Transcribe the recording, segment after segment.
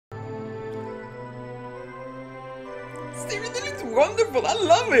Seriously, it looks wonderful. I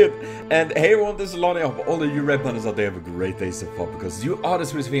love it. And hey everyone, this is Lonnie. I hope all of you red buttons out there have a great day so far, because you are the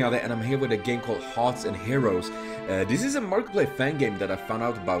sweetest thing out there, and I'm here with a game called Hearts and Heroes. This is a Markiplier fan game that I found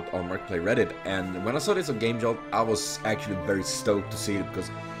out about on Markiplier Reddit, and when I saw this on Game Jolt, I was actually very stoked to see it, because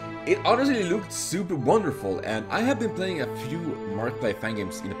it honestly looked super wonderful. And I have been playing a few Markiplier fan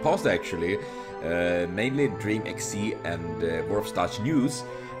games in the past actually, mainly Dream XC and War of Stars News,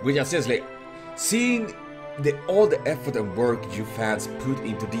 which are seriously seeing all the effort and work you fans put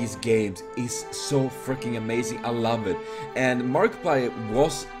into these games is so freaking amazing. I love it. And Markiplier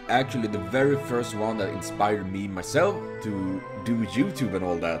was actually the very first one that inspired me myself to do YouTube and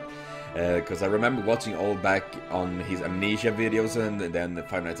all that. Because I remember watching all back on his Amnesia videos and then the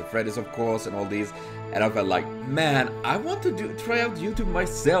Five Nights at Freddy's of course and all these. And I felt like, man, I want to try out YouTube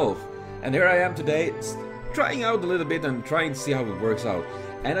myself. And here I am today, trying out a little bit and trying to see how it works out.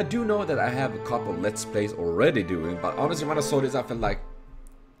 And I do know that I have a couple of Let's Plays already doing, but honestly when I saw this I felt like,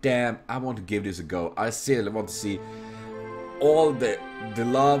 damn, I want to give this a go. I seriously want to see all the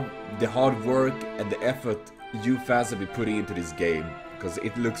love, the hard work and the effort you fans have been putting into this game, because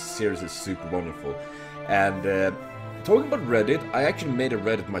it looks seriously super wonderful. And talking about Reddit, I actually made a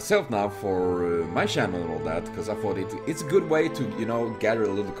Reddit myself now for my channel and all that, because I thought it's a good way to, you know, gather a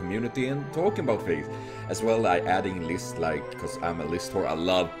little community and talking about things. As well, like adding lists, like, because I'm a list whore, I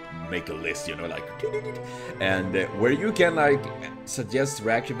love make a list, you know, like, and where you can like suggest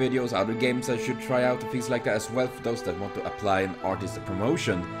reaction videos, other games I should try out, and things like that, as well for those that want to apply an artist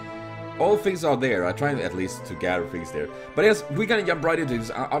promotion. All things are there. I try at least to gather things there. But yes, we're gonna jump right into this.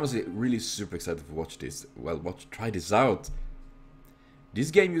 I'm honestly really super excited to watch this. Well, try this out.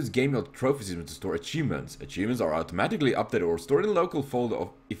 This game uses game mode trophy system to store achievements. Achievements are automatically updated or stored in a local folder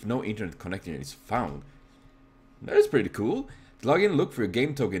if no internet connection is found. That is pretty cool. To log in, look for your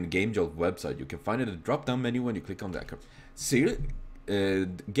game token in the Game Jolt website. You can find it in the drop down menu when you click on the icon. See,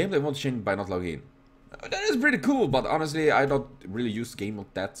 gameplay won't change by not logging in. That is pretty cool, but honestly, I don't really use game mode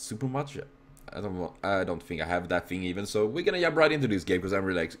that super much. I don't think I have that thing even. So we're gonna jump right into this game because I'm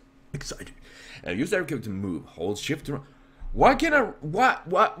really excited. Use arrow key to move. Hold shift to run. Why can't I?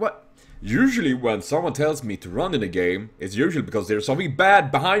 What? Usually, when someone tells me to run in a game, it's usually because there's something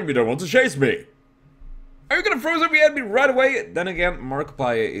bad behind me that wants to chase me. Are you gonna throw something at me right away? Then again,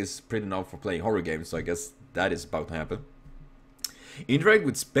 Markiplier is pretty known for playing horror games, so I guess that is about to happen. Interact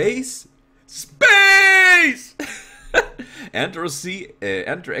with space. Space! Enter C,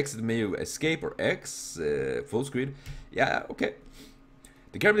 enter exit menu, escape or X, full screen. Yeah, okay.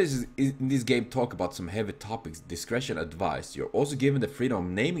 The characters in this game talk about some heavy topics, discretion advised. You're also given the freedom of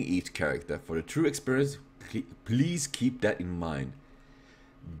naming each character. For the true experience, please keep that in mind.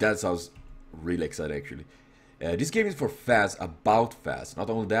 That sounds really exciting actually. This game is for fans about fans. Not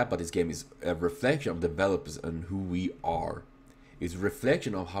only that, but this game is a reflection of developers and who we are. It's a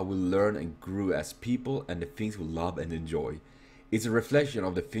reflection of how we learn and grew as people and the things we love and enjoy. It's a reflection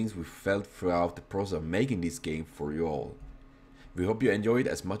of the things we felt throughout the process of making this game for you all. We hope you enjoy it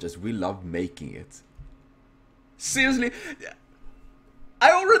as much as we love making it. Seriously,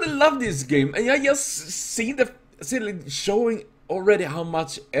 I already love this game, and I just seen showing already how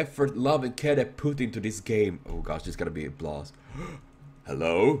much effort, love and care they put into this game. Oh gosh, it's gonna be a blast.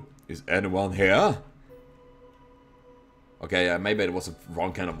 Hello? Is anyone here? Okay, maybe it was a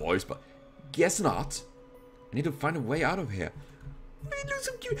wrong kind of voice, but guess not. I need to find a way out of here. It looks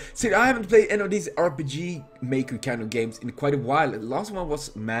so cute. See, I haven't played any of these RPG maker kind of games in quite a while. The last one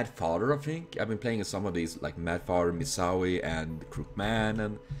was Mad Father, I think. I've been playing some of these, like Mad Father, Misawi, and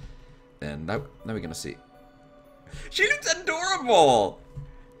Crookman, and now we're gonna see. She looks adorable!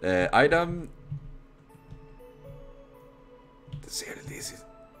 Item. This is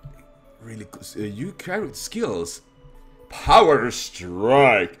really good. You carry skills. Power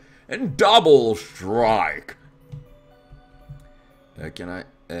strike and double strike. Can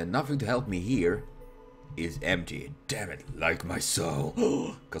I? Nothing to help me here is empty. Damn it, like my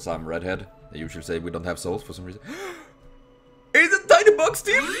soul. Cause I'm redhead. They usually say we don't have souls for some reason. Is it Tiny Box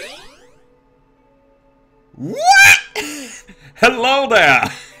Team? What? Hello there.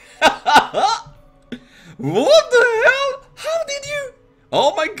 What the hell? How did you?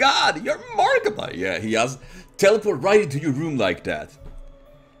 Oh my God, you're Markiplier. Yeah, he has. Teleport right into your room like that.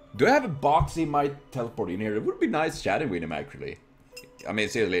 Do I have a box he might teleport in here? It would be nice chatting with him actually. I mean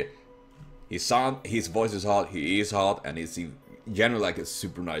seriously, his voice is hot, he is hot, and he's generally like a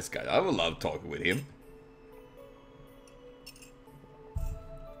super nice guy. I would love talking with him.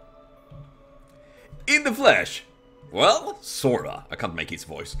 In the flesh. Well, sorta. I can't make his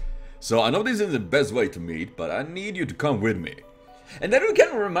voice. So I know this isn't the best way to meet, but I need you to come with me. And that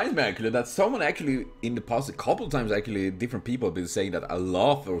kind of reminds me actually that someone actually in the past a couple of times actually different people have been saying that I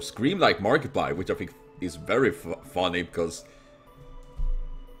laugh or scream like Markiplier, which I think is very funny because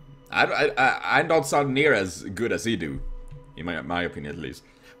I don't sound near as good as he do, in my opinion at least.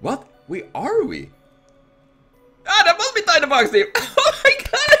 What? Are we? Ah, that must be Tiny Box Team! Oh my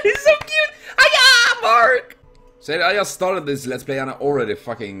god, he's so cute! Hiya, Mark! So I just started this Let's Play and I'm already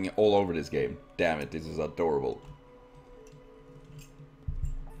fucking all over this game. Damn it, this is adorable.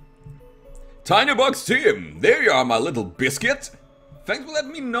 Tiny Box Team! There you are, my little biscuit! Thanks for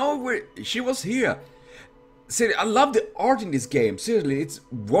letting me know where she was here. Seriously, I love the art in this game. Seriously, it's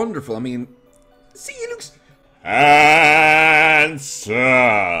wonderful. I mean, see, he looks handsome.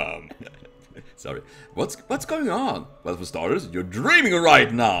 Sorry. What's going on? Well, for starters, you're dreaming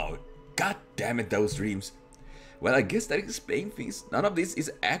right now. God damn it, those dreams. Well, I guess that explains things. None of this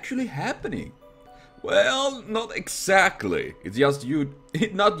is actually happening. Well, not exactly. It's just you.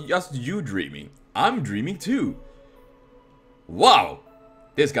 Not just you dreaming. I'm dreaming too. Wow,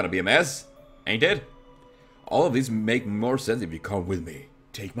 this gotta be a mess, ain't it? All of this make more sense if you come with me.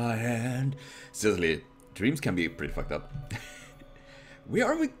 Take my hand. Seriously, dreams can be pretty fucked up. Where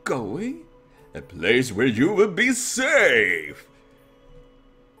are we going? A place where you will be safe.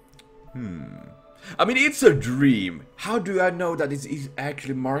 I mean, it's a dream. How do I know that it is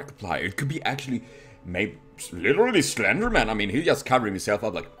actually Markiplier? It could be actually, maybe, literally Slenderman. I mean, he's just covering himself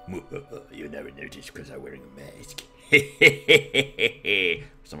up like, you never noticed because I'm wearing a mask.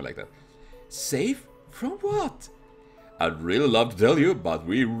 Something like that. Safe? From what? I'd really love to tell you, but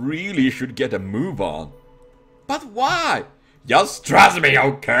we really should get a move on. But why? Just trust me,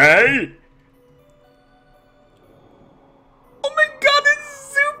 okay? Oh my god,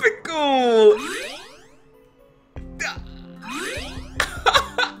 it's super cool!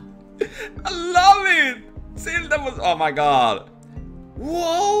 I love it! See, that was, oh my god.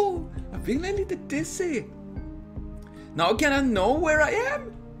 Whoa! I'm feeling a little dizzy. Now can I know where I am?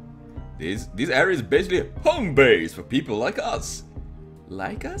 This area is basically a home base for people like us.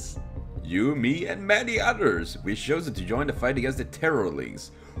 Like us? You, me, and many others. We chosen to join the fight against the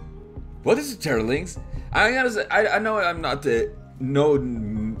Terrorlings. What is the Terrorlings? I know I'm not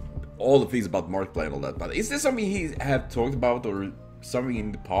know all the things about Markiplier and all that, but is this something he have talked about or something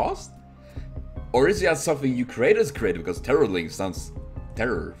in the past? Or is it just something you creators created because Terrorlings sounds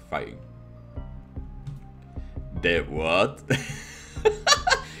terrifying? The what?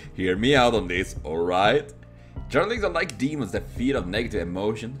 Hear me out on this, alright? Terrorlings are like demons that feed on negative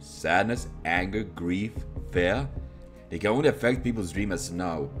emotion, sadness, anger, grief, fear. They can only affect people's dreams as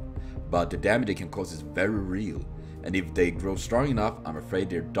now, but the damage they can cause is very real. And if they grow strong enough, I'm afraid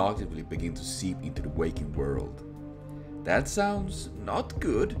their darkness will begin to seep into the waking world. That sounds not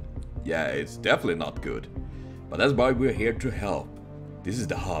good. Yeah, it's definitely not good. But that's why we're here to help. This is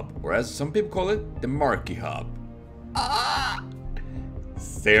the hub, or as some people call it, the Marky Hub. Ah!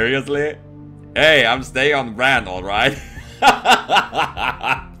 Seriously? Hey, I'm staying on brand, alright?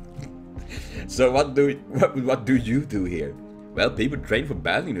 So what do you do here? Well, people train for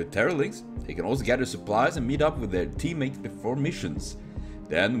battling the Terrorlings. They can also gather supplies and meet up with their teammates before missions.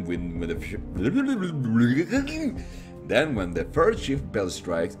 Then when the first shift bell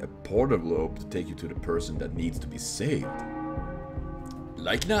strikes, a portal will open to take you to the person that needs to be saved.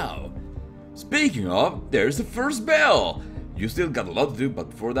 Like now. Speaking of, there's the first bell. You still got a lot to do, but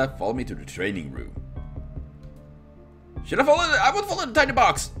before that, follow me to the training room. Should I follow? I would follow the Tiny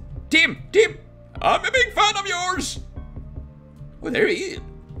Box. Tim, I'm a big fan of yours. Oh, there he is.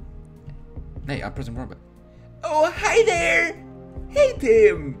 Hey, I'm pressing wrong button. Oh, hi there. Hey,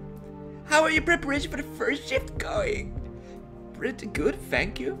 Tim. How are your preparation for the first shift going? Pretty good,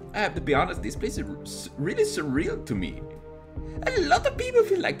 thank you. I have to be honest, this place is really surreal to me. A lot of people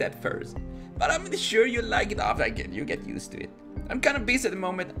feel like that first, but I'm sure you'll like it after you get used to it. I'm kind of busy at the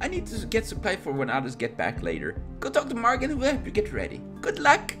moment. I need to get supplies for when others get back later. Go talk to Mark and we'll help you get ready. Good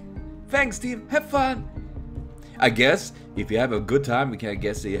luck. Thanks, Tim. Have fun. I guess if you have a good time, we can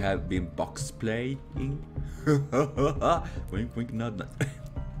guess you have been box playing. Wink, wink, nod, nod.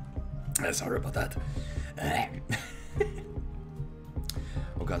 Sorry about that.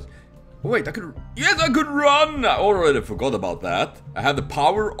 Oh god. Oh, wait, I could. Yes, I could run! I already forgot about that. I have the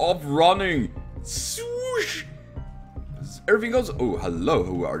power of running. Swoosh! Everything goes. Oh, hello,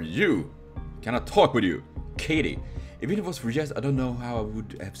 who are you? Can I talk with you? Katie. Even if it was for yes, I don't know how I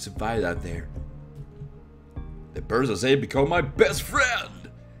would have survived out there. The birds I say become my best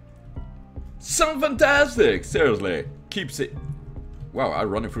friend. Sound fantastic! Seriously. Keep it. Wow, I'm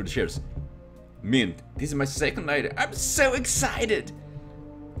running through the chairs. Mint, this is my second night. I'm so excited.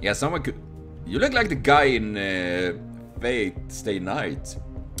 Yeah, someone could. You look like the guy in fate stay night.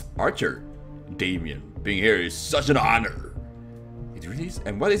 Archer. Damien, being here is such an honor. It really is?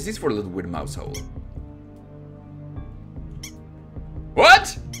 And what is this for a little weird mouse hole?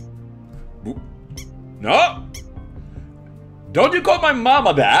 What? No! Don't you call my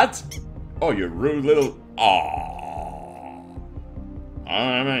mama that? Oh, you rude little... Aww.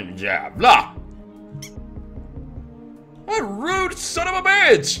 Yeah, blah. A rude son of a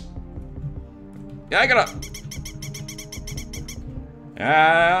bitch! Yeah, I gotta...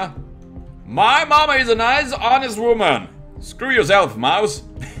 Yeah... My mama is a nice, honest woman. Screw yourself, mouse.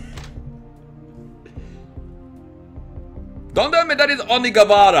 Don't tell me that is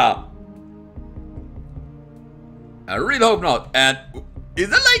Onigawara. I really hope not. And is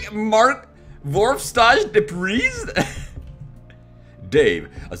that like Mark Vorfstash the priest? Dave,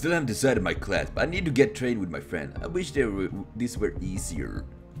 I still haven't decided my class, but I need to get trained with my friend. I wish this were easier.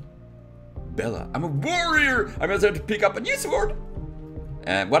 Bella, I'm a warrior. I must have to pick up a new sword.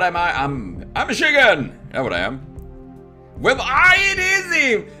 And what am I? I'm a Shigan! That's what I am. Well, it is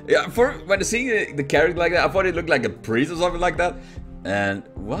him! Yeah, when seeing the character like that, I thought it looked like a priest or something like that. And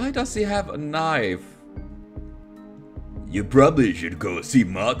why does he have a knife? You probably should go see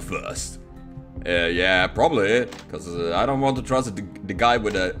Mark first. Yeah, probably. Because I don't want to trust the guy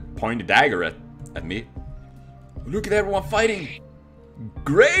with a pointed dagger at me. Look at everyone fighting!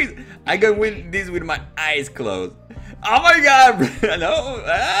 Great! I can win this with my eyes closed. Oh my god! No!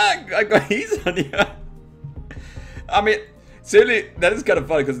 I got easy on you. I mean, seriously, that is kind of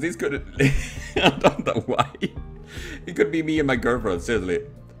funny because this could... I don't know why. It could be me and my girlfriend, seriously.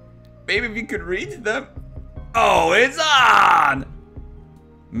 Maybe we could read them? Oh, it's on!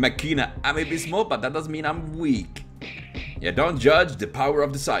 Makina, I may be small, but that doesn't mean I'm weak. Yeah, don't judge the power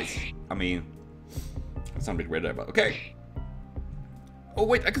of the size. I mean... That's something weird about. Okay. Oh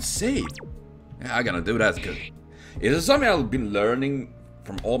wait, I could save. Yeah, I gotta do that because... Is it something I've been learning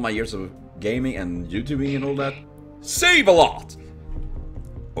from all my years of gaming and YouTubing and all that? Save a lot!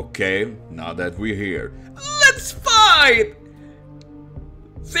 Okay, now that we're here, let's fight!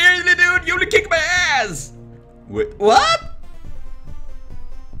 Seriously, dude, you only kick my ass! Wait, what?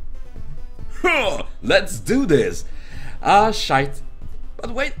 Huh, let's do this! Ah, shite.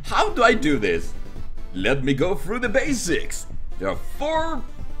 But wait, how do I do this? Let me go through the basics. There are 4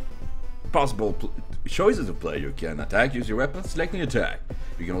 possible choices to play. You can attack, use your weapon, select an attack.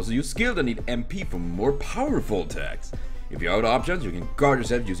 You can also use skill that need MP for more powerful attacks. If you're out of options, you can guard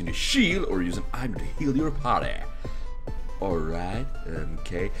yourself using a shield or use an item to heal your party. Alright,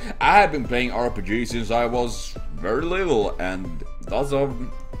 okay. I have been playing RPG since I was very little and lots of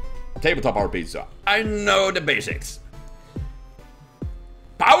tabletop RPG, so I know the basics.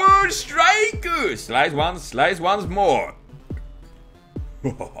 Power strike! Slice once more.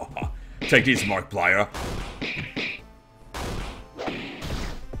 Take this, Markiplier.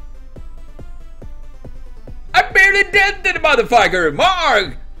 I barely did the motherfucker!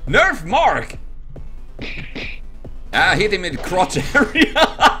 Mark! Nerf Mark! Ah, hit him in the crotch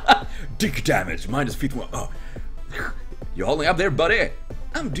area. Dick damage, minus -51. Oh. You holding up there, buddy?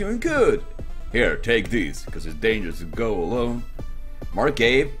 I'm doing good. Here, take these, because it's dangerous to go alone. Mark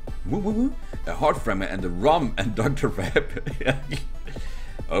gave a heart fragment and the rum and Dr. Pep.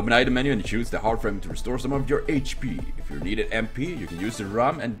 Open item menu and choose the heart fragment to restore some of your HP. If you needed MP, you can use the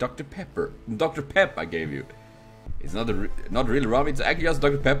rum and Dr. Pepper. Dr. Pep I gave you. It's not really rum, it's actually just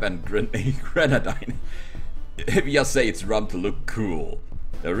Dr. Pep and grenadine. If you just say it's rum to look cool.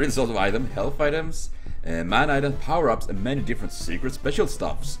 There are really sorts of items, health items, man items, power-ups, and many different secret special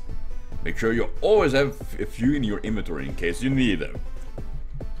stuffs. Make sure you always have a few in your inventory in case you need them.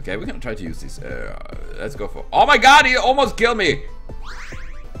 Okay, we're gonna try to use this. Let's go for... Oh my god, he almost killed me!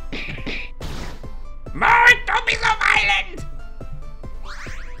 Mark, don't be so violent!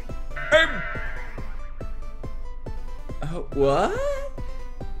 What?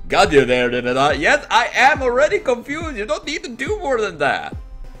 Got you there, didn't I? Yes, I am already confused. You don't need to do more than that.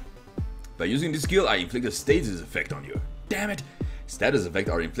 By using this skill, I inflict a status effect on you. Damn it! Status effects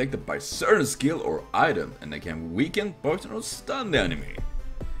are inflicted by certain skill or item, and they can weaken, poison, or stun the enemy.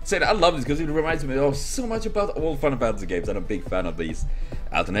 Said I love this because it reminds me of so much about old Final Fantasy games. I'm a big fan of these.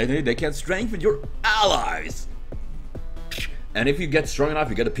 Alternatively, they can strengthen your allies. And if you get strong enough,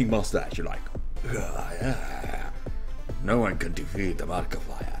 you get a pink mustache. You're like, yeah. No one can defeat the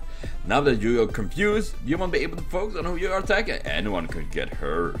Markiplier. Now that you are confused, you won't be able to focus on who you are attacking. Anyone could get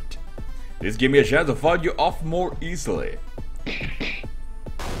hurt. This gives me a chance to fight you off more easily.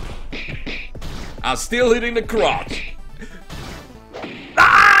 I'm still hitting the crotch.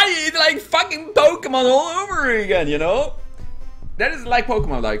 Ah, it's like fucking Pokemon all over again, you know? that is like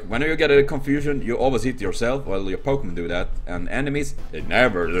Pokemon. Like when you get a confusion, you always hit yourself. Well, your Pokemon do that, and enemies they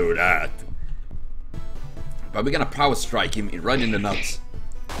never do that. But we're gonna power strike him right in the nuts.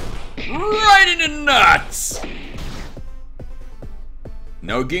 Right in the nuts.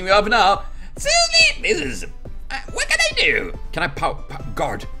 No giving up now. Seriously, this is. What can I do? Can I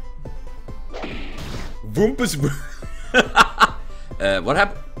guard? Woompus. What happened? What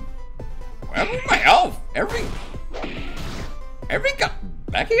happened with my health? Everything got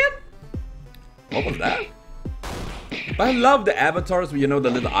back again? What was that? But I love the avatars, you know, the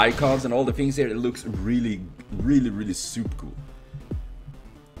little icons and all the things here. It looks really, really, really super cool.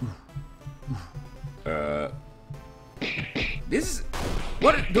 This is...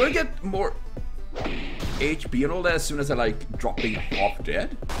 What? Do I get more HP and all that as soon as I like drop being half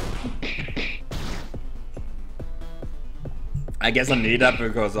dead? I guess I need that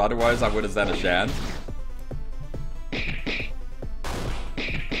because otherwise I wouldn't stand a chance.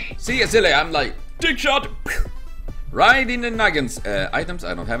 See, silly, I'm like, dick shot! Right in the nuggets. Items,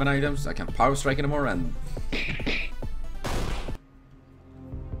 I don't have any items. I can't power strike anymore and...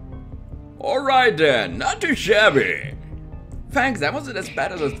 Alright then, not too shabby. Thanks, that wasn't as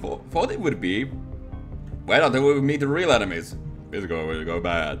bad as I thought it would be. Wait until we meet the real enemies. This is going to go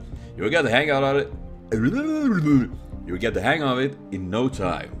bad. You'll get the hang out of it. You'll get the hang of it in no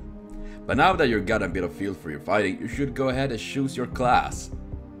time. But now that you've got a bit of feel for your fighting, you should go ahead and choose your class.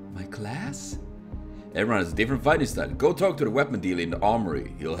 My class? Everyone has a different fighting style. Go talk to the weapon dealer in the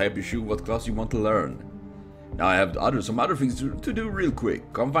armory. He'll help you choose what class you want to learn. Now I have some other things to do real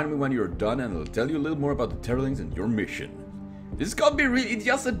quick. Come find me when you're done and I'll tell you a little more about the Terrorlings and your mission. This can't be real, it's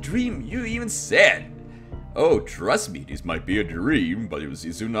just a dream, you even said. Oh, trust me, this might be a dream, but you'll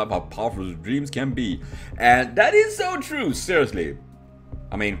see soon enough how powerful dreams can be. And that is so true, seriously.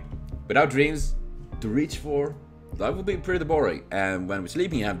 I mean, without dreams to reach for, life will be pretty boring. And when we're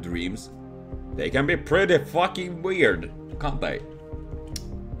sleeping and have dreams, they can be pretty fucking weird, can't they?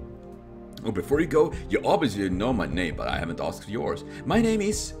 Oh, before you go, you obviously know my name, but I haven't asked yours. My name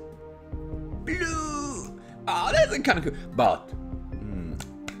is... Blue! Oh, that's kind of cool. But...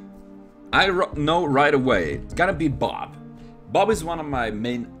 I know right away, it's gotta be Bob. Bob is one of my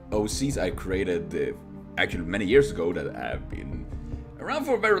main OCs I created actually many years ago that have been around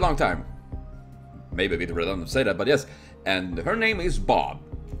for a very long time. Maybe a bit redundant to say that, but yes. And her name is Bob.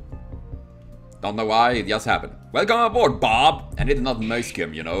 Don't know why, it just happened. Welcome aboard, Bob! And it's not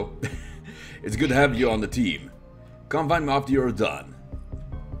Mexican, you know. It's good to have you on the team. Come find me after you're done.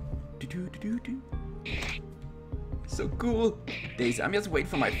 So cool. Daisy, I'm just waiting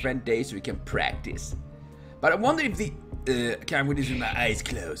for my friend Daisy so we can practice. But I wonder if the... can't with this with my eyes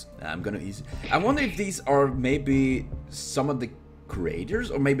closed. I'm gonna use... I wonder if these are maybe some of the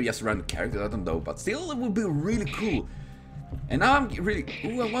creators or maybe just random characters, I don't know. But still, it would be really cool. And now I'm really...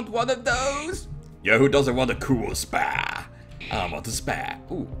 Ooh, I want one of those. Yeah, who doesn't want a cool spa? I want a spa.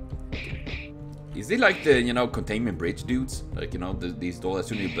 Ooh. Is it like the, you know, containment bridge dudes? Like, you know, these dolls, as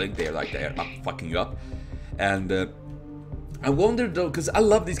soon as you blink, they're like, they're up, fucking you up. And I wonder though, because I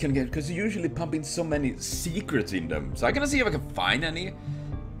love these kind of games, because you usually pump in so many secrets in them. So I'm gonna see if I can find any.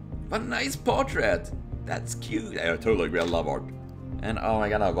 But nice portrait. That's cute. I totally agree, I love art. And oh my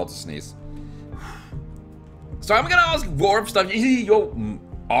god, I'm about to sneeze. So I'm gonna ask Warp stuff. Yo,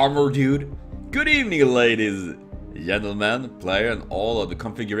 armor dude. Good evening, ladies, gentlemen, player, and all of the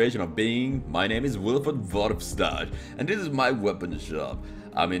configuration of being. My name is Wilfred Vorpstad, and this is my weapon shop.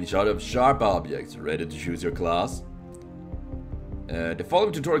 I'm in charge of sharp objects. Ready to choose your class? The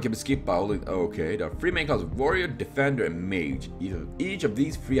following tutorial can be skipped by holding... Okay, there are 3 main classes: Warrior, Defender, and Mage. Each of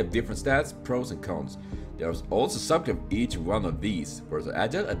these 3 have different stats, pros and cons. There's also something of each one of these. Whereas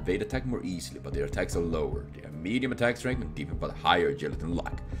agile, evade attack more easily, but their attacks are lower. They have medium attack strength and defense, but higher agility and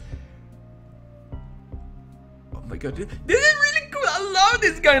luck. Oh my god, this is really cool. I love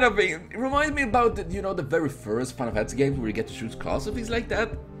this kind of thing. It reminds me about the, you know, the very first Final Fantasy games where you get to choose class and things like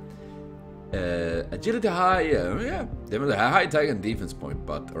that. Agility high, yeah, they have a high attack and defense point,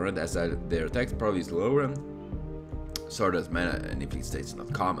 but around as their attack probably is lower, and so does mana and inflict states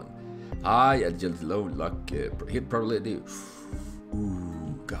not common. High agility, low luck, hit probability.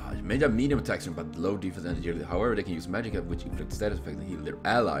 Ooh, gosh, maybe a medium attack strength but low defense and agility. However, they can use magic which inflict status effects and heal their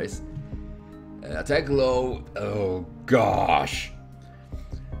allies. Attack low. Oh gosh.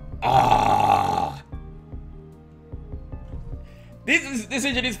 Ah. This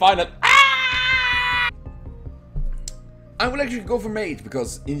decision is final. I will actually go for mage,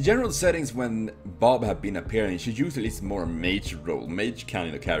 because in general settings when Bob have been appearing, she usually is more a mage role, mage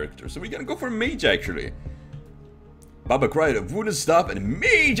kind of character. So we're gonna go for mage actually. Bob acquired a wooden staff and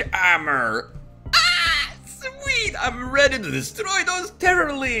mage armor. Ah, sweet! Sweet! I'm ready to destroy those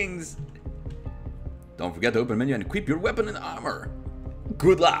terrorlings! Don't forget to open menu and equip your weapon and armor.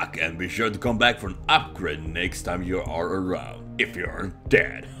 Good luck, and be sure to come back for an upgrade next time you are around. If you aren't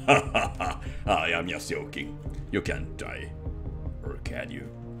dead. I'm just joking. You can't die. Or can you?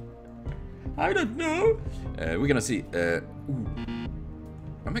 I don't know. We're gonna see. Am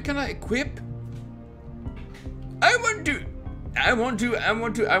I gonna equip? I want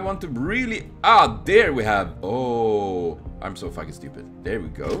to really. Ah, there we have. Oh, I'm so fucking stupid. There we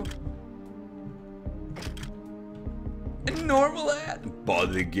go. A normal ad.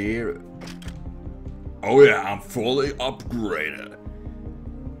 Body gear. Oh yeah, I'm fully upgraded.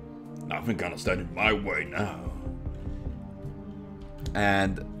 Nothing gonna stand in my way now.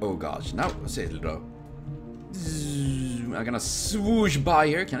 And oh gosh, now say it though. I'm gonna swoosh by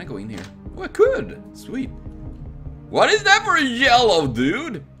here. Can I go in here? Oh, I could. Sweet. What is that for a yellow,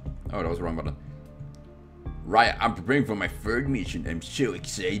 dude? Oh, that was the wrong button. Right, I'm preparing for my third mission. I'm so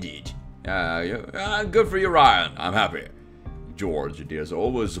excited. Good for you, Ryan. I'm happy. George, there's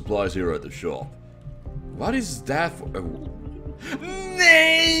always supplies here at the shop. What is that for?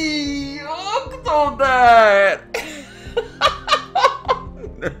 Nej! Octodad!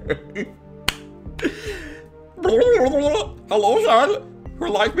 Hello, child. Who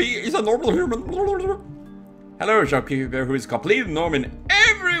like me is a normal human. Hello, shopkeeper who is completely normal in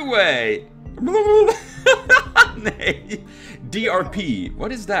every way. DRP.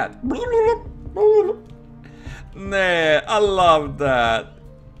 What is that? Nah, I love that.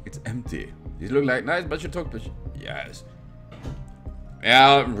 It's empty. These look like nice, but you talk. Yes.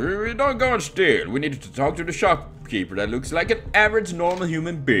 Yeah, we don't go and steal. We need to talk to the shopkeeper that looks like an average normal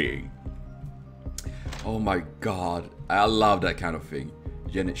human being. Oh my god, I love that kind of thing.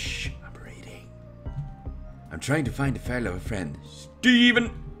 Jenny, shh, I'm reading. I'm trying to find a fellow friend.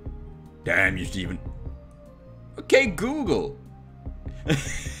 Steven! Damn you, Steven. Okay, Google.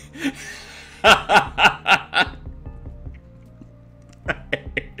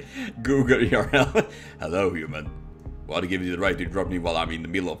 Google URL. Hello, human. Want to give you the right to drop me while I'm in the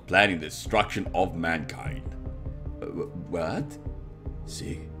middle of planning the destruction of mankind. What?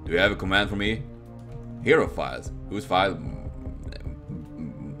 See, do you have a command for me? Hero files. Whose file?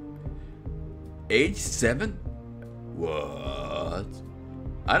 Age 7? What?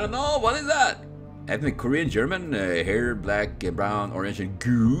 I don't know. What is that? Ethnic Korean, German, hair, black, brown, orange, and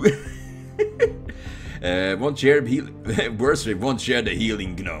goo. Won't share worse, won't share the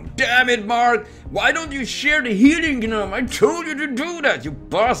healing gnome. Damn it, Mark! Why don't you share the healing gnome? I told you to do that, you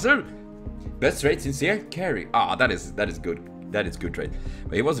bastard! Best trait, sincere, carry. Ah, that is good. That is good trait.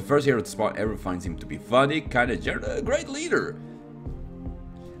 But he was the first hero to spawn. Everyone finds him to be funny, kind of a great leader.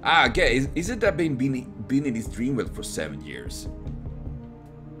 Ah, okay. Is it that been in his dream world for 7 years?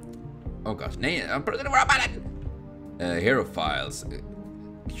 Oh gosh, hero files.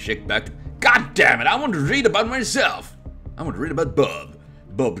 Check back. God damn it! I want to read about myself. I want to read about Bob.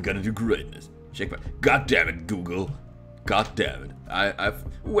 Bob gonna do greatness. Check back. God damn it, Google. God damn it.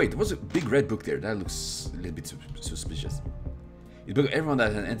 Wait, there was a big red book there. That looks a little bit suspicious. It's book everyone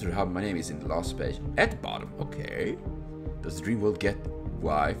that has entered how my name is in the last page. At the bottom. Okay. Does the dream world get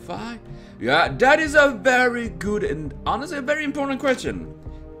Wi-Fi? Yeah, that is a very good and honestly a very important question.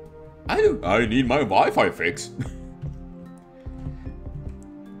 I need my Wi-Fi fix.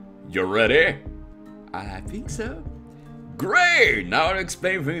 You ready? I think so. Great! Now I'll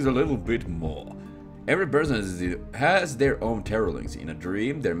explain things a little bit more. Every person has their own terror links. In a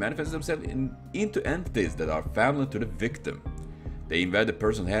dream, they manifest themselves into entities that are family to the victim. They invade the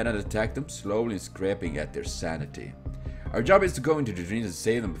person's head and attack them, slowly scraping at their sanity. Our job is to go into the dreams and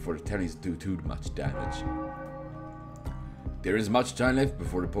save them before the terrorists do too much damage. There is much time left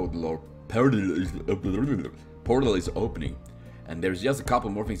before the portal is opening. And there's just a couple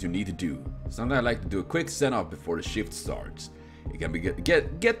more things you need to do. Sometimes I like to do a quick send-off before the shift starts. It can be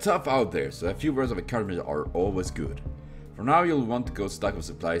get tough out there, so a few words of encouragement are always good. For now, you'll want to go stock of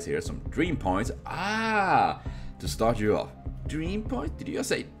supplies here, some dream points. Ah, to start you off. Dream points? Did you just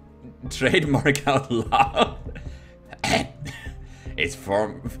say trademark out loud? It's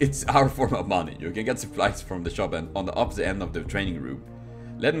our form of money. You can get supplies from the shop and on the opposite end of the training room.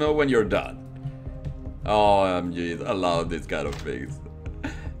 Let me know when you're done. Oh, jeez, I love this kind of things.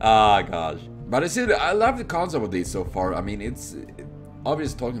 Ah, gosh. But I love the concept of this so far. I mean, it's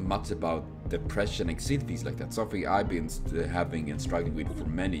obviously talking much about depression, anxiety, like that. Something I've been having and struggling with for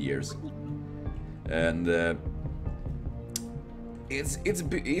many years. And it's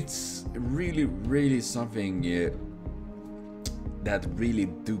really something that really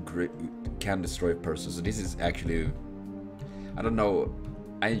can destroy a person. So this is actually, I don't know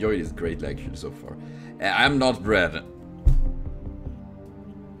I enjoy this great lecture so far. I'm not bread.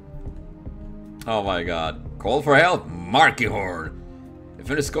 Oh my god. Call for help, Markiplier. If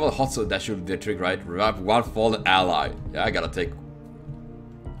you discover a hot, so that should be the trick, right? Revive one fallen ally. Yeah, I gotta take.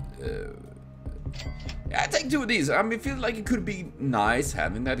 Yeah, take 2 of these. I mean, it feels like it could be nice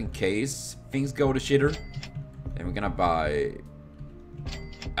having that in case things go to shitter. And we're gonna buy.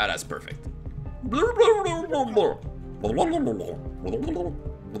 Ah, that's perfect. God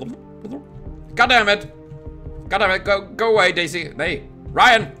damn it! God damn it! Go away, Daisy. Hey,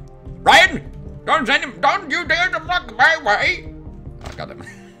 Ryan! Ryan! Don't send him! Don't you dare to block my way! Oh, God damn it!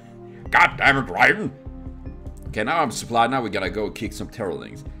 God damn it, Ryan! Okay, now I'm supplied. Now we gotta go kick some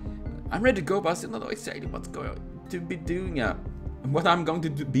terrorlings. I'm ready to go, but I still don't know exactly what's going to be doing what I'm going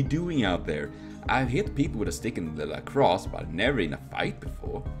to be doing out there. I've hit people with a stick in the lacrosse, but never in a fight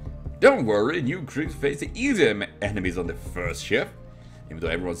before. Don't worry, new crews face the easier enemies on the first shift. Even though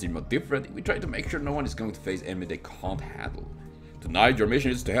everyone seems more different, we try to make sure no one is going to face enemies they can't handle. Tonight, your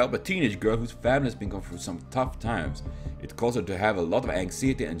mission is to help a teenage girl whose family has been going through some tough times. It causes her to have a lot of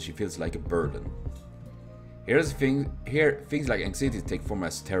anxiety and she feels like a burden. Here, things like anxiety take form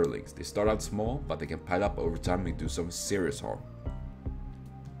as terrorlings. They start out small, but they can pile up over time and do some serious harm.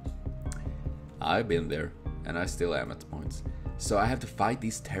 I've been there, and I still am at points. So I have to fight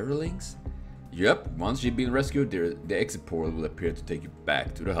these terrorlings? Yep, once you've been rescued, the exit portal will appear to take you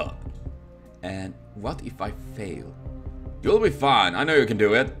back to the hub. And what if I fail? You'll be fine, I know you can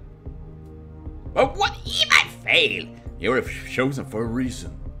do it. But what if I fail? You're chosen for a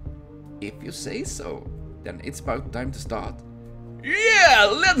reason. If you say so, then it's about time to start.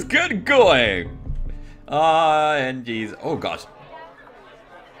 Yeah, let's get going! And geez, oh gosh.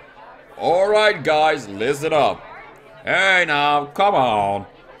 Alright guys, listen up. Hey now, come on.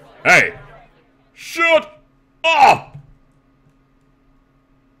 Hey, shut up!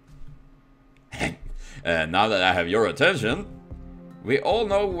 And now that I have your attention, we all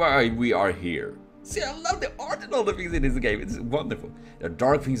know why we are here. See, I love the art and all the things in this game. It's wonderful. There are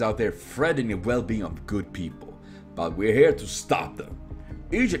dark things out there threatening the well-being of good people, but we're here to stop them.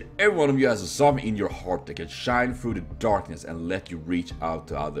 Each and every one of you has a something in your heart that can shine through the darkness and let you reach out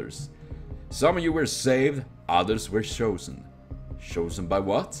to others. Some of you were saved, others were chosen. Chosen by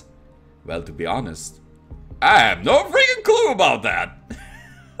what? Well, to be honest, I have no freaking clue about that.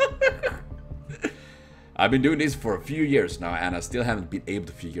 I've been doing this for a few years now and I still haven't been able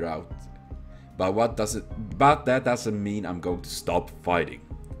to figure out. But that doesn't mean I'm going to stop fighting.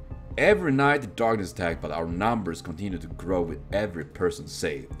 Every night the darkness attacks, but our numbers continue to grow with every person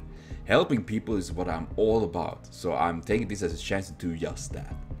saved. Helping people is what I'm all about, so I'm taking this as a chance to do just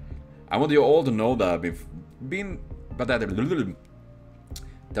that. I want you all to know that I've been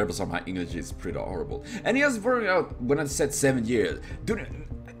terrible, so my English is pretty horrible. And he was worrying out when I said 7 years.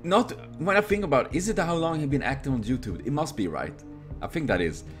 Not when I think about, is it how long he's been active on YouTube? It must be, right? I think that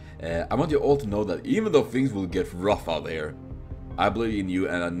is. I want you all to know that even though things will get rough out there, I believe in you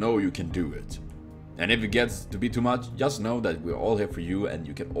and I know you can do it. And if it gets to be too much, just know that we're all here for you and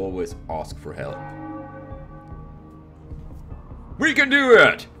you can always ask for help. We can do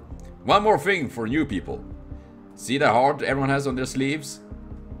it! One more thing for new people. See the heart everyone has on their sleeves?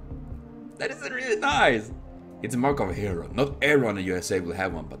 That is really nice. It's a mark of a hero. Not everyone in the USA will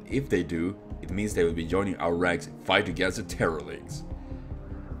have one, but if they do, it means they will be joining our ranks and fight against the terrorlings.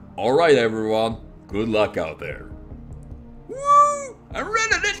 Alright everyone, good luck out there. Woo! I'm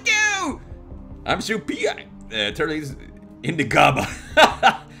ready, let's go! I'm Supia, terrorlings in the Gaba.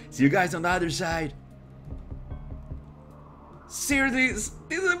 See you guys on the other side. Seriously, this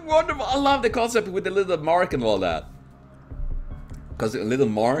is wonderful. I love the concept with the little mark and all that. Because a little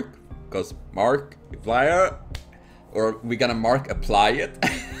mark, because Markiplier, or we gonna apply it.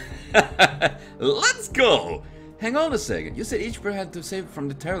 Let's go! Hang on a second, you said each player had to save from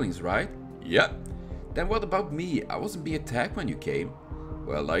the terrorlings, right? Yep. Then what about me? I wasn't being attacked when you came.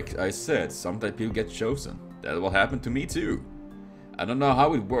 Well, like I said, sometimes people get chosen. That will happen to me too. I don't know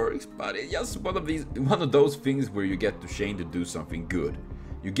how it works, but it's just one of those things where you get the chance to do something good.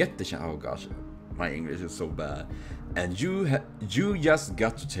 You get the chance. Oh gosh, my English is so bad. And you just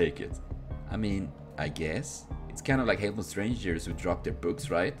got to take it. I mean, I guess it's kind of like helping strangers who drop their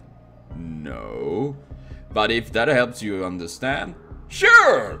books, right? No. But if that helps you understand,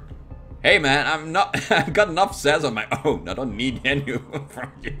 sure! Hey man, I've got enough sense on my own. I don't need any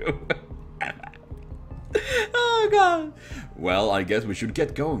from you. Oh god. Well, I guess we should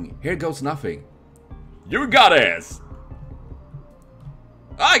get going. Here goes nothing. You got this!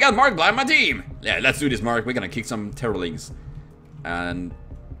 I got Markiplier on my team! Yeah, let's do this, Mark. We're gonna kick some terrorlings. And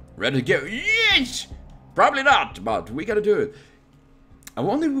ready to go. Yes! Probably not, but we gotta do it. I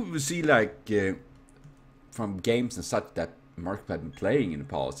wonder if we will see like from games and such that Markiplier have been playing in the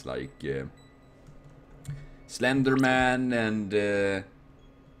past, like Slenderman and the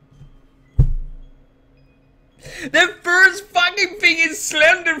first fucking thing is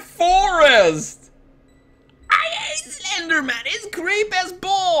Slender Forest. I hate Slenderman. It's creep as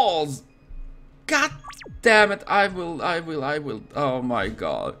balls. God damn it! I will. Oh my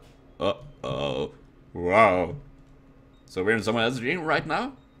god. Oh. Wow. So we're in someone else's dream right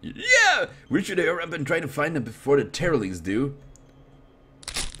now? Yeah! We should hurry up and try to find them before the terrorlings do.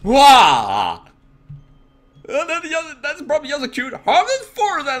 Wow! That's probably just a cute harmless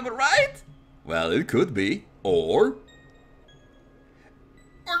forest animal, right? Well, it could be. Or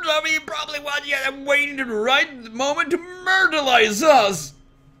somebody probably wants you to wait in the right moment to murderize us!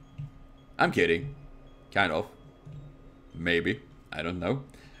 I'm kidding. Kind of. Maybe. I don't know.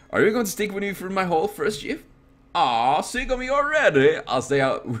 Are you going to stick with me through my whole first shift? Aw, sick of me already! I'll stay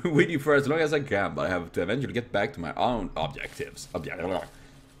out with you for as long as I can, but I have to eventually get back to my own objectives.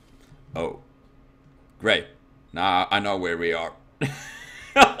 Oh. Great. Now I know where we are.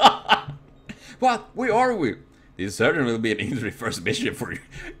 What? Where are we? This certainly will be an interesting first mission for you.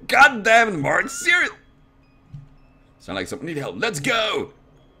 God damn it, Mark! Serious? Sound like someone need help. Let's go!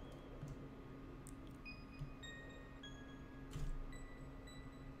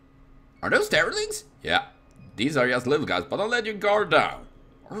 Are those terrorlings? Yeah. These are just little guys, but don't let your guard down.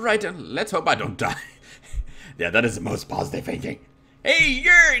 Alright then, let's hope I don't die. Yeah, that is the most positive thinking. Hey,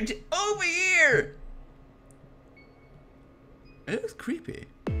 Gert! Over here! It looks creepy.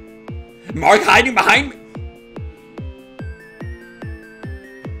 Mark hiding behind me!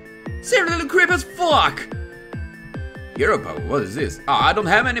 Sarah, little creep as fuck! Hero power, what is this? Oh, I don't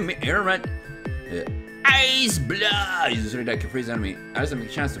have any hero right. Ice blood! Is this that can freeze enemy? I have some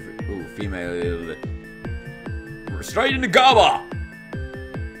chance to freeze. Ooh, female. We're straight in the gaba!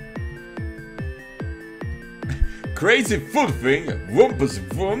 Crazy foot thing, wumpus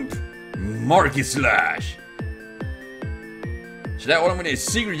wump, Marky slash. Should I order with a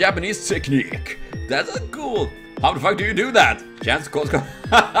secret Japanese technique? That's cool. How the fuck do you do that? Chance calls.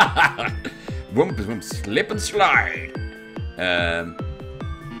 Wumpus wump, slip and slide.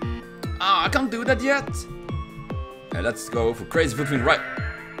 I can't do that yet. Let's go for crazy foot thing right.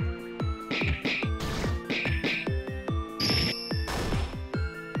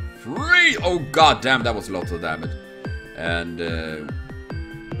 Free! Oh god damn, that was a lot of damage. And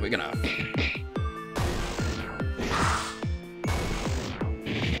we're gonna.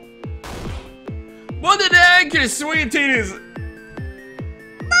 What the heck, you sweet titties?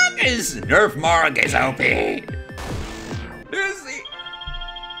 Marcus! Nerf Mark is OP! Lucy!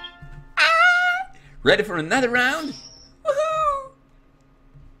 Ah! Ready for another round? Woohoo!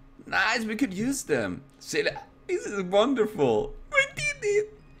 Nice, we could use them. Silly, this is wonderful. We did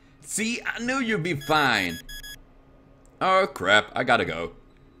it! See, I knew you'd be fine. Oh crap, I gotta go.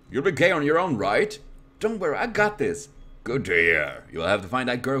 You'll be okay on your own, right? Don't worry, I got this. Good to hear. You'll have to find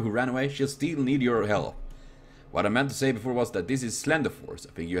that girl who ran away. She'll still need your help. What I meant to say before was that this is Slender Force.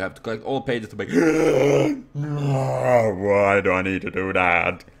 I think you have to collect all pages to make. Why do I need to do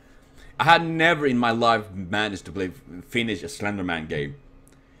that? I had never in my life managed to finish a Slenderman game.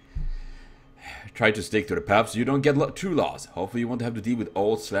 Try to stick to the path so you don't get too lost. Hopefully you won't have to deal with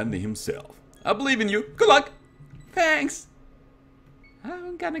old Slender himself. I believe in you. Good luck. Thanks.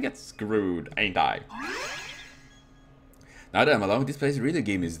 I'm gonna get screwed, ain't I? Now that I'm alone, this place really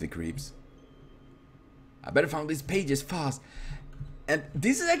gave me the creeps. I better find these pages fast. And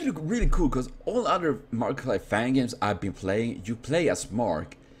this is actually really cool because all other Markiplier fan games I've been playing, you play as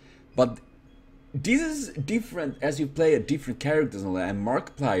Mark. But this is different as you play a different characters and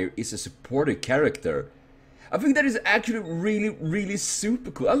Markiplier is a supported character. I think that is actually really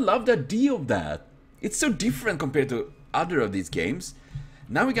super cool. I love the idea of that. It's so different compared to other of these games.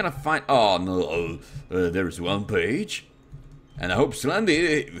 Now we're gonna find. Oh no, there's one page. And I hope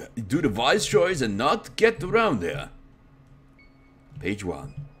Slendy do the wise choice and not get around there. Page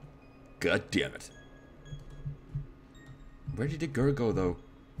 1. God damn it. Where did the girl go though?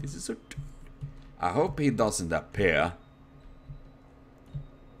 This is so. I hope he doesn't appear.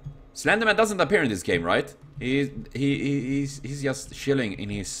 Slenderman doesn't appear in this game, right? He's just chilling in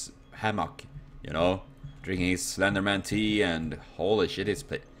his hammock, you know, drinking his Slenderman tea and holy shit, his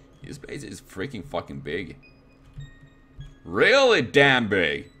place is freaking fucking big. Really damn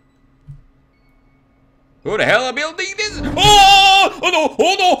big. Who the hell are building this? Oh! Oh no!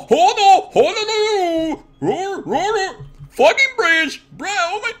 Oh no! Oh no! Fucking bridge! Bro,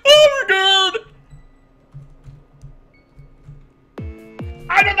 oh my god!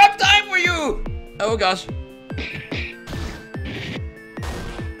 I don't have time for you! Oh gosh.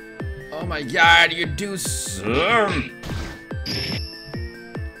 my god, you do some.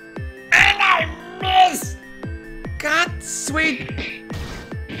 And I miss! God, sweet.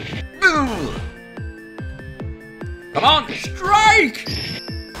 Ugh. Come on, strike!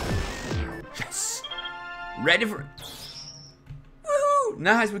 Yes. Ready for... Woohoo!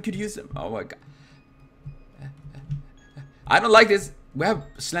 Nice, we could use them. Oh my god. I don't like this. We have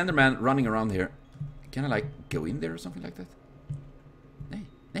Slenderman running around here. Can I like go in there or something like that? Nay.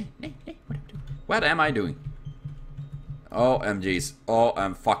 What am I doing? OMGs.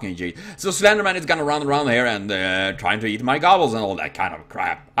 fucking G. So Slenderman is gonna run around here and trying to eat my gobbles and all that kind of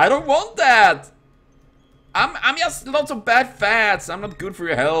crap. I don't want that! I'm just lots of bad fats. I'm not good for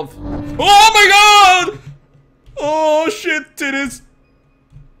your health. Oh my god! Oh shit, titties.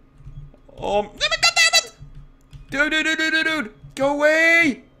 God damn it! Dude. Go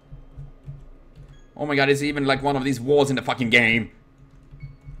away! Oh my god, it's even like one of these walls in the fucking game.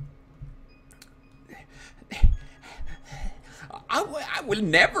 I will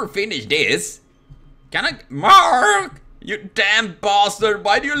never finish this. Can I? Mark! You damn bastard!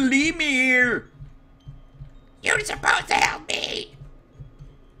 Why do you leave me here? You're supposed to help me.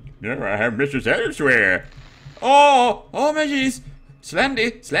 No, I have missions elsewhere. Oh my jeez.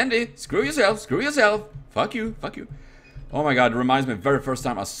 Slendy, screw yourself. Fuck you. Oh my god, it reminds me of the very first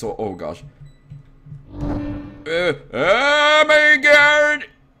time I saw, oh gosh. Oh my god!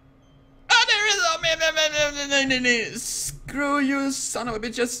 Oh, there is, screw you, son of a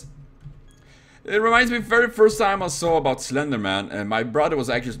bitches. It reminds me of the very first time I saw about Slenderman, and my brother was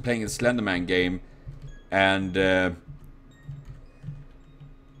actually playing a Slenderman game, and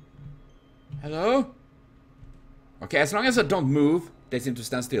hello? Okay, as long as I don't move, they seem to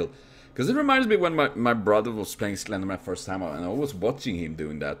stand still. Because it reminds me when my brother was playing Slenderman first time, and I was watching him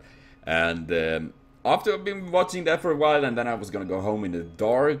doing that. And after I've been watching that for a while, and then I was gonna go home in the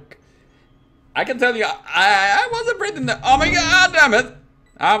dark, I can tell you, I wasn't pretty nervous. Oh my god, damn it!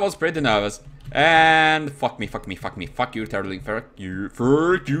 I was pretty nervous. And fuck me, fuck you, turtling,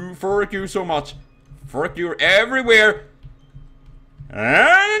 fuck you so much. Fuck you everywhere.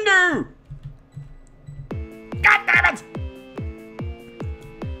 And no! God damn it!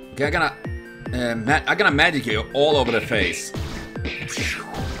 Okay, I'm gonna magic you all over the face.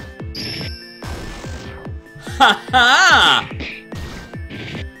 Haha!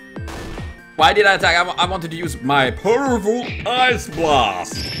 Why did I attack? I wanted to use my powerful ice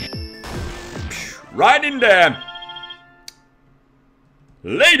blast. Right in there.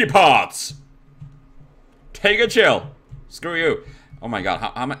 Lady parts. Take a chill. Screw you. Oh my god,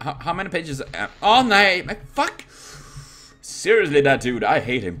 how many pages? Oh no, fuck. Seriously, that dude, I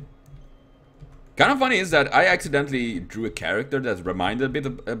hate him. Kind of funny is that I accidentally drew a character that reminded a bit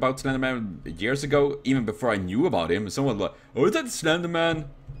about Slenderman years ago, even before I knew about him. Someone was like, oh, is that Slenderman?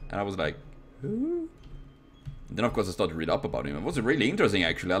 And I was like, who? And then of course I started to read up about him. It was really interesting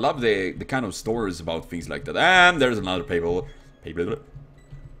actually. I love the kind of stories about things like that. And there's another paper.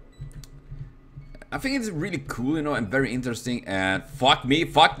 I think it's really cool, you know, and very interesting. And fuck me,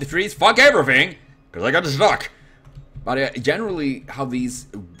 fuck the trees, fuck everything, because I got stuck. But generally, how these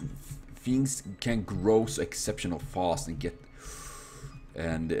things can grow so exceptional fast and get,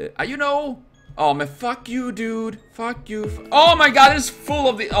 and you know, oh man, fuck you, dude, fuck you. Oh my god, it's full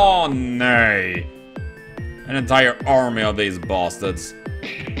of the, oh nay, an entire army of these bastards.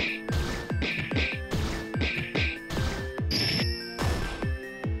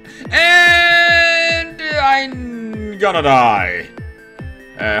 And I'm gonna die.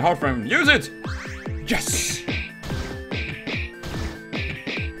 Hard frame, use it. Yes.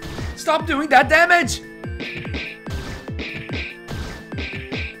 Stop doing that damage!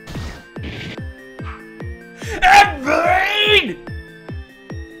 And bleed!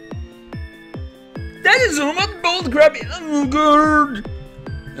 That is so much bold crap. Oh, good.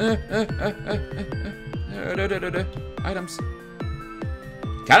 Items.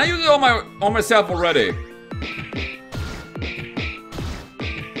 Can I use it on myself already?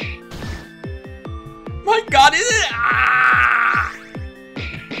 My god, is it? Ah!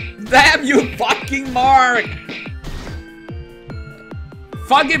 Damn you, fucking Mark!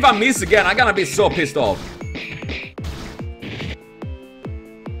 Fuck if I miss again, I'm gonna be so pissed off.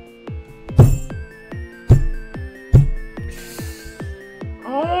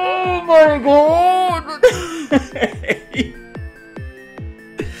 Oh my god!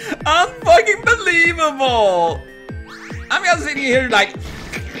 Unfucking believable! I'm just sitting here like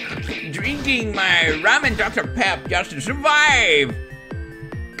drinking my ramen Dr. Pep just to survive.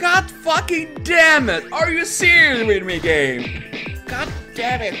 God fucking damn it! Are you serious with me, game? God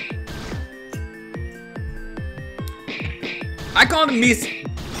damn it! I can't miss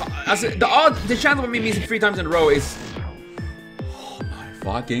the chance of me missing 3 times in a row is... Oh my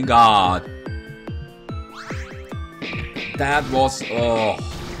fucking god. That was... Oh.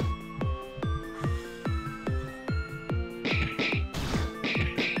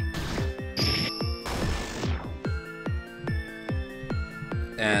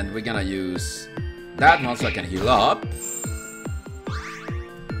 And we're gonna use that one so I can heal up.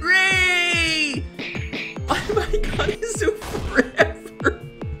 Ray! Oh my god, he's so forever.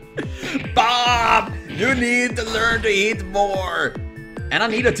 Bob! You need to learn to hit more. And I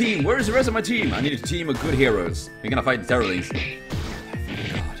need a team. Where's the rest of my team? I need a team of good heroes. We're gonna fight the Terrorlings. Oh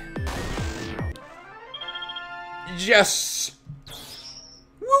god. Yes!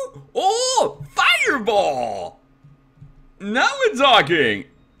 Woo! Oh! Fireball! Now we're talking!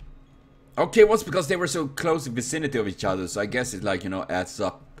 Okay, well, it's because they were so close in vicinity of each other, so I guess it, like, you know, adds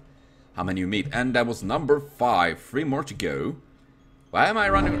up how many you meet. And that was number 5. 3 more to go. Why am I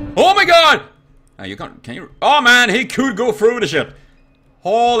running? Oh my god! You can't, can you? Oh man, he could go through the shit.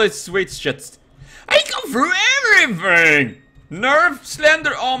 Holy sweet shit. I go through everything! Nerf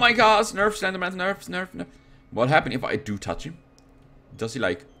Slender, oh my gosh. Nerf Slenderman, nerf. What happened if I do touch him? Does he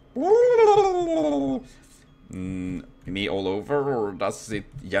like... me all over, or does it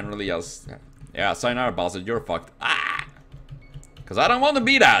generally just... Yeah, sayonara bastard, you're fucked. Ah! Cause I don't want to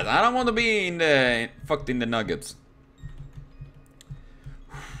be that. I don't want to be in the... fucked in the nuggets.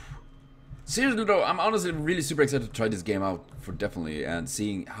 Seriously though, I'm honestly really super excited to try this game out for definitely, and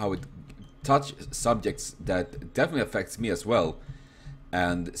seeing how it touches subjects that definitely affects me as well.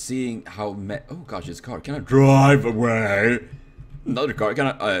 And seeing how oh gosh, this car, can I drive away? Another car, can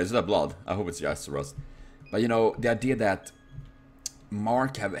I, is that blood? I hope it's just rust. But you know, the idea that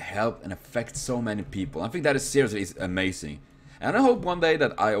Mark have helped and affect so many people, I think that is seriously is amazing. And I hope one day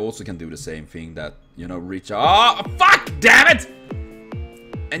that I also can do the same thing, that, you know, reach out. Oh, fuck, damn it!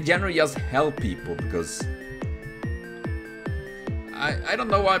 And generally just help people, because I don't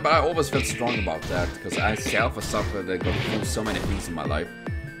know why, but I always felt strong about that, because I self have suffered and got through so many things in my life.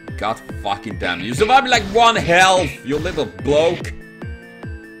 God fucking damn, you survived like 1 health, you little bloke.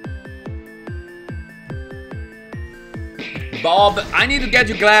 Bob, I need to get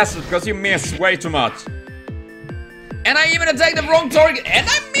you glasses because you miss way too much. And I even attacked the wrong target and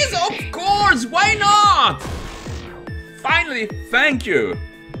I miss, of course, why not? Finally, thank you.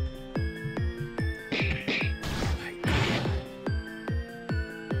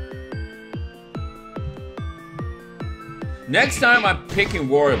 Next time I'm picking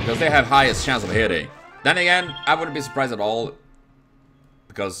Warrior because they have highest chance of hitting. Then again, I wouldn't be surprised at all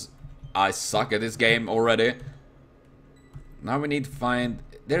because I suck at this game already. Now we need to find...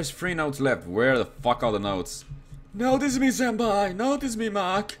 There's 3 notes left. Where the fuck are the notes? Notice me, senpai. Notice me,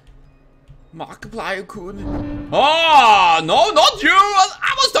 Mark. Markiplier kun. Oh, no, not you.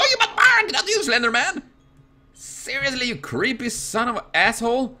 I was talking about Mark, not you, Slenderman. Seriously, you creepy son of an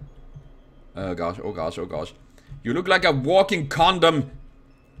asshole. Oh gosh, oh gosh, oh gosh. You look like a walking condom.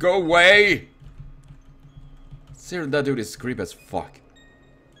 Go away. Seriously, that dude is creepy as fuck.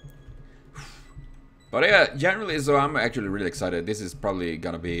 But yeah, generally, so I'm actually really excited. This is probably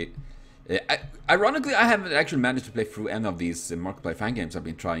gonna be... ironically, I haven't actually managed to play through any of these Markiplier fan games I've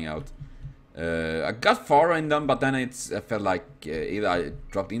been trying out. I got far in them, but then I felt like either I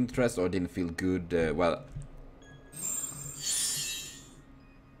dropped interest or didn't feel good. Well...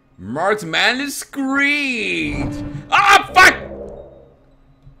 Mark's manly screech! Ah, fuck!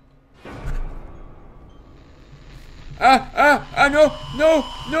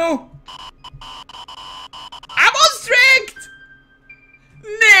 No! I'm on strict!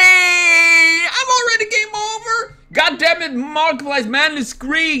 Nay! I'm already game over! God damn it, Markiplier's manly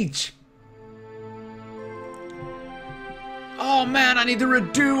screech! Oh man, I need to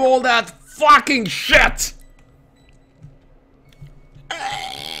redo all that fucking shit!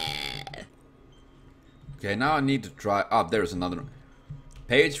 Okay, now I need to try... Oh, there's another one.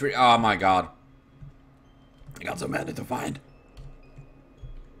 Page 3... Oh my god. I got so many to find.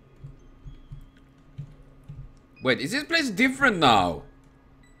 Wait, is this place different now?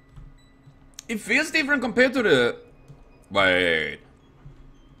 It feels different compared to the... Wait.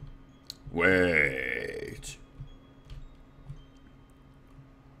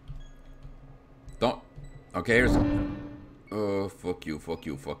 Don't... Okay, here's... Oh, fuck you.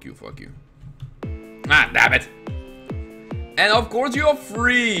 Ah, damn it. And of course you're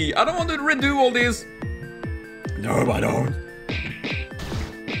free. I don't want to redo all this. No, I don't.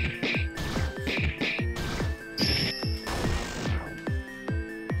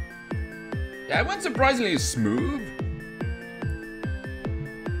 That went surprisingly smooth.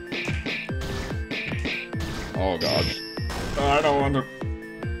 Oh god. I don't want to...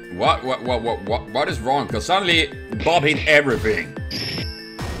 What is wrong? Because suddenly Bob hit everything.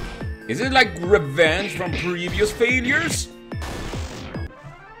 Is it like revenge from previous failures?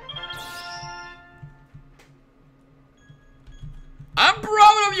 I'm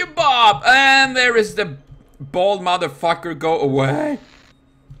proud of you, Bob! And there is the bald motherfucker. Go away.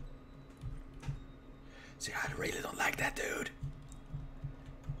 See, I really don't like that dude.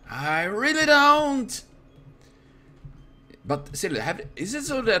 I really don't. But still, is it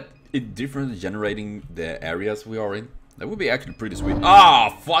so that it's different generating the areas we are in? That would be actually pretty sweet. Ah,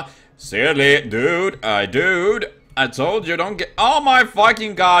 fuck. Seriously, dude, I told you don't get. Oh my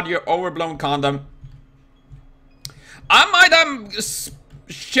fucking god, you overblown condom. I might have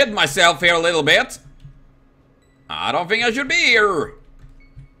shit myself here a little bit. I don't think I should be here.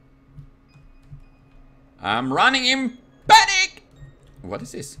 I'm running in panic. What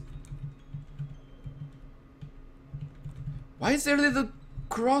is this? Why is there a little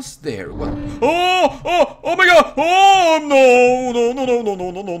cross there? What? Oh my god! Oh no!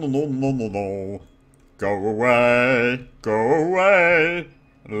 Go away!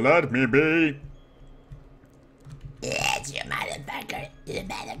 Let me be. Yes, you motherfucker! You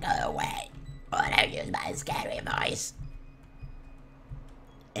better go away, or I'll use my scary voice.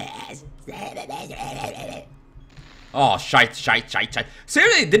 Yes. Oh, shite.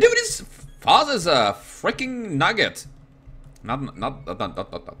 Seriously, the dude is fast as a freaking nugget. Not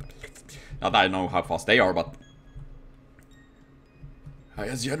that I know how fast they are, but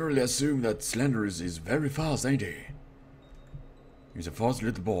I generally assume that Slender is very fast, ain't he? He's a fast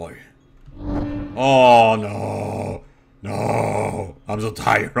little boy. Oh no, I'm so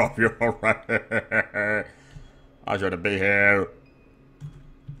tired of you already. I shouldn't be here.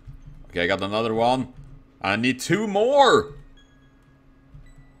 Okay, I got another one. I need 2 more.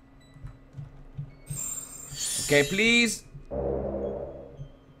 Okay, please.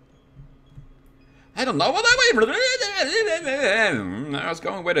 I don't know what I was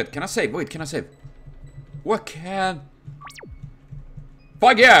going with it. Can I save? Wait, can I save? What can?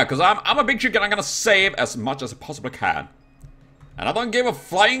 Fuck yeah, because I'm a big chicken. I'm gonna save as much as I possibly can. And I don't give a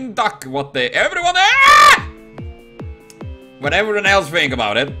flying duck what everyone what everyone else think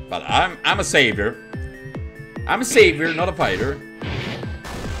about it. But I'm a savior. I'm a savior, not a fighter.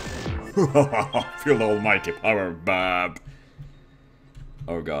 Feel the almighty power, Bob.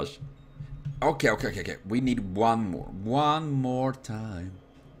 Oh gosh. Okay. We need one more. One more time.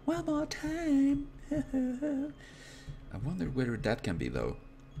 I wonder whether that can be though.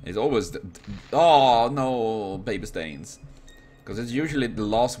 It's always oh no, baby stains. Because it's usually the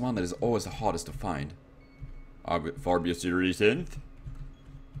last one that is always the hardest to find. For obvious reasons.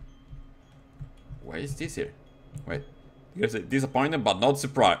 Why is this here? Wait. Here's a disappointed but not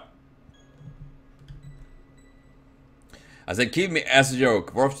surprised. I said, keep me as a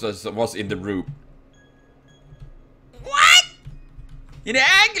joke. Wolfstad was in the room. What? In the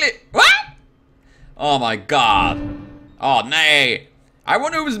angle? What? Oh my god. Oh nay. I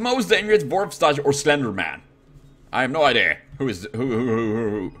wonder who is most dangerous, Wolfstad or Slenderman. I have no idea. Who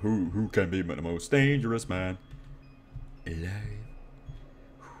can be the most dangerous man alive?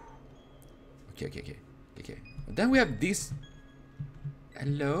 Okay. Then we have this.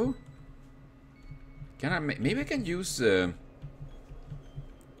 Hello? Can I maybe I can use okay,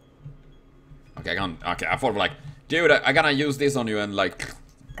 I thought like, dude, I gotta use this on you and like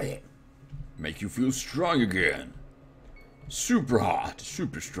make you feel strong again. Super hot,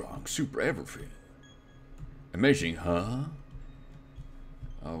 super strong, super everything. Amazing, huh?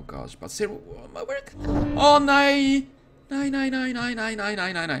 Oh gosh, but see, where? Oh no!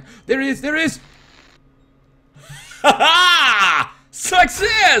 No. There is! Haha!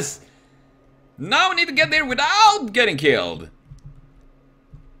 Success! Now we need to get there without getting killed.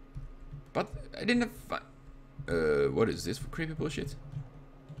 But I didn't have what is this for creepy bullshit?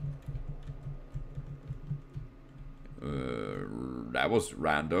 That was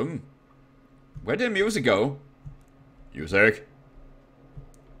random. Where did the music go? Music.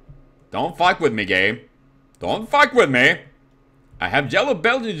 Don't fuck with me, game. Don't fuck with me. I have yellow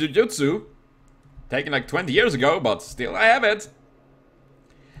belt in Jiu-Jitsu. Taken like 20 years ago, but still I have it.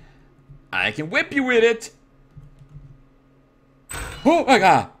 I can whip you with it. Oh my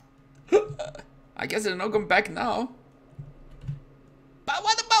god. I guess there's no going back now. But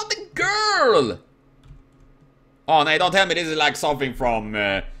what about the girl? Oh no, don't tell me this is like something from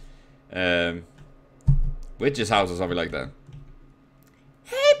Witch's house or something like that.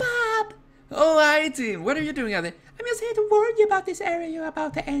 Hey Bob! Oh hi team, what are you doing out there? I'm just here to warn you about this area you're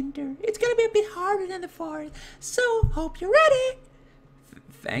about to enter. It's gonna be a bit harder than the forest, so hope you're ready.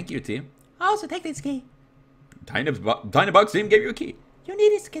 Thank you team. Also take this key. Tiny Bugs team gave you a key. You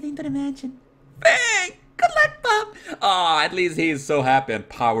need to get into the mansion. Hey, good luck, Bob. Oh, at least he's so happy and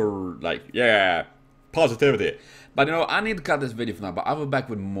power, like, yeah, positivity. But you know, I need to cut this video for now, but I'll be back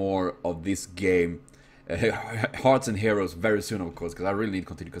with more of this game, Hearts and Heroes, very soon, of course, because I really need to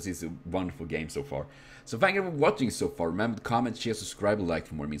continue, because it's a wonderful game so far. So thank you for watching so far. Remember to comment, share, subscribe, and like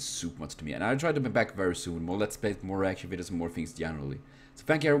for more. It means super much to me. And I'll try to be back very soon with more Let's Play, more reaction videos, and more things generally. So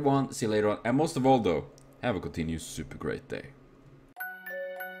thank you everyone, see you later on, and most of all though, have a continued super great day.